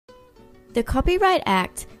The Copyright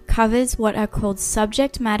Act covers what are called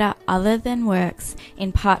subject matter other than works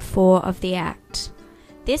in Part 4 of the Act.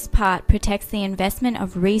 This part protects the investment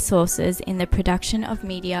of resources in the production of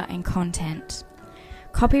media and content.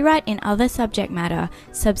 Copyright in other subject matter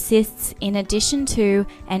subsists in addition to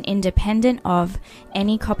and independent of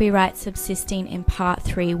any copyright subsisting in Part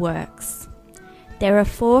 3 works. There are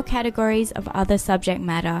 4 categories of other subject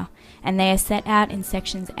matter, and they are set out in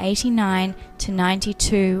sections 89 to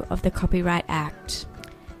 92 of the Copyright Act.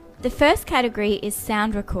 The first category is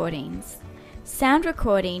sound recordings. Sound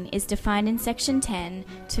recording is defined in section 10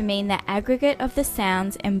 to mean the aggregate of the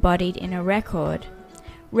sounds embodied in a record.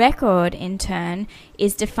 Record, in turn,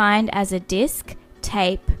 is defined as a disc,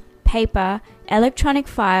 tape, paper, electronic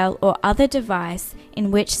file, or other device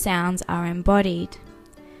in which sounds are embodied.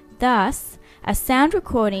 Thus, a sound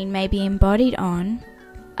recording may be embodied on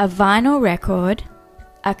a vinyl record,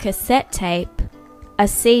 a cassette tape, a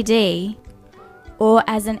CD, or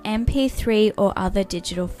as an MP3 or other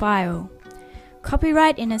digital file.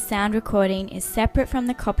 Copyright in a sound recording is separate from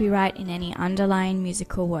the copyright in any underlying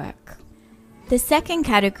musical work. The second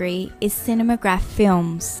category is cinematograph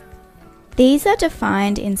films. These are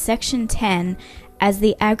defined in section 10 as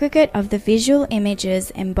the aggregate of the visual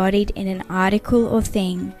images embodied in an article or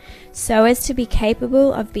thing, so as to be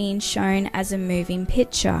capable of being shown as a moving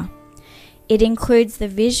picture. It includes the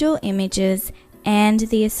visual images and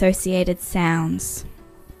the associated sounds.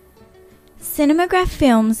 Cinematograph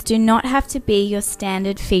films do not have to be your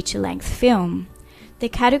standard feature-length film. The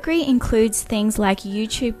category includes things like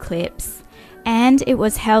YouTube clips, and it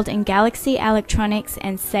was held in Galaxy Electronics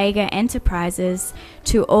and Sega Enterprises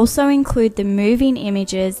to also include the moving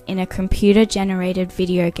images in a computer-generated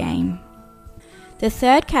video game. The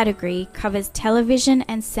third category covers television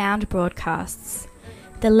and sound broadcasts.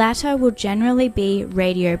 The latter will generally be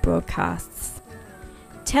radio broadcasts.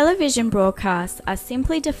 Television broadcasts are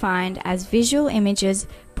simply defined as visual images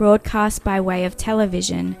broadcast by way of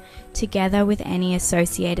television, together with any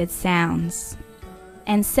associated sounds.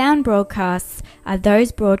 And sound broadcasts are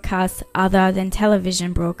those broadcasts other than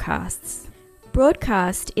television broadcasts.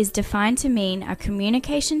 Broadcast is defined to mean a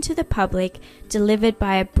communication to the public delivered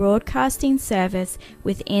by a broadcasting service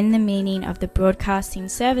within the meaning of the Broadcasting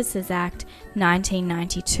Services Act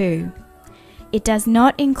 1992. It does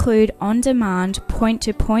not include on-demand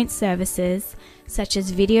point-to-point services such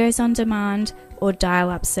as videos on demand or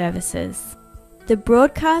dial-up services. The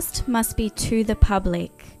broadcast must be to the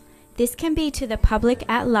public. This can be to the public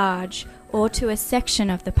at large or to a section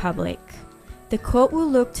of the public. The court will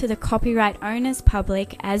look to the copyright owner's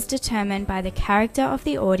public as determined by the character of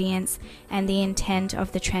the audience and the intent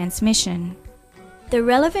of the transmission. The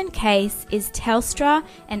relevant case is Telstra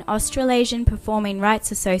and Australasian Performing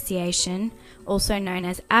Rights Association, also known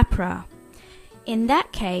as APRA. In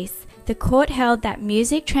that case, the court held that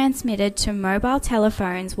music transmitted to mobile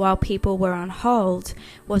telephones while people were on hold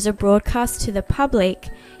was a broadcast to the public,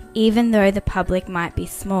 even though the public might be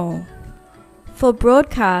small. For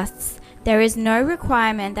broadcasts, there is no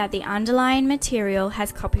requirement that the underlying material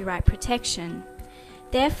has copyright protection.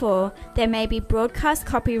 Therefore, there may be broadcast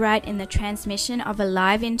copyright in the transmission of a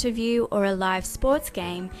live interview or a live sports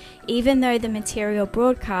game, even though the material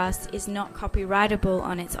broadcast is not copyrightable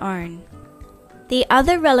on its own. The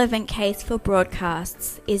other relevant case for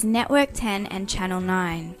broadcasts is Network 10 and Channel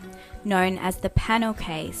 9, known as the panel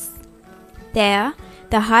case. There,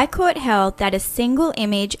 the High Court held that a single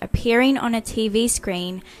image appearing on a TV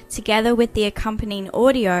screen together with the accompanying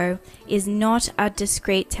audio is not a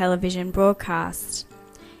discrete television broadcast.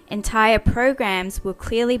 Entire programs will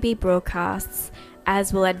clearly be broadcasts,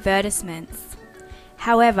 as will advertisements.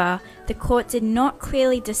 However, the court did not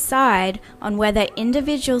clearly decide on whether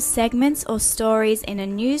individual segments or stories in a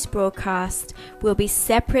news broadcast will be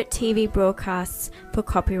separate TV broadcasts for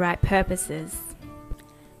copyright purposes.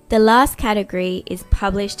 The last category is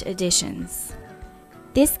published editions.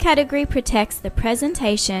 This category protects the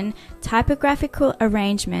presentation, typographical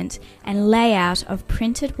arrangement, and layout of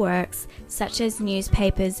printed works such as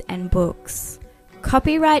newspapers and books.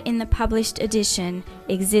 Copyright in the published edition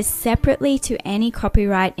exists separately to any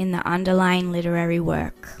copyright in the underlying literary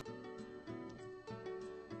work.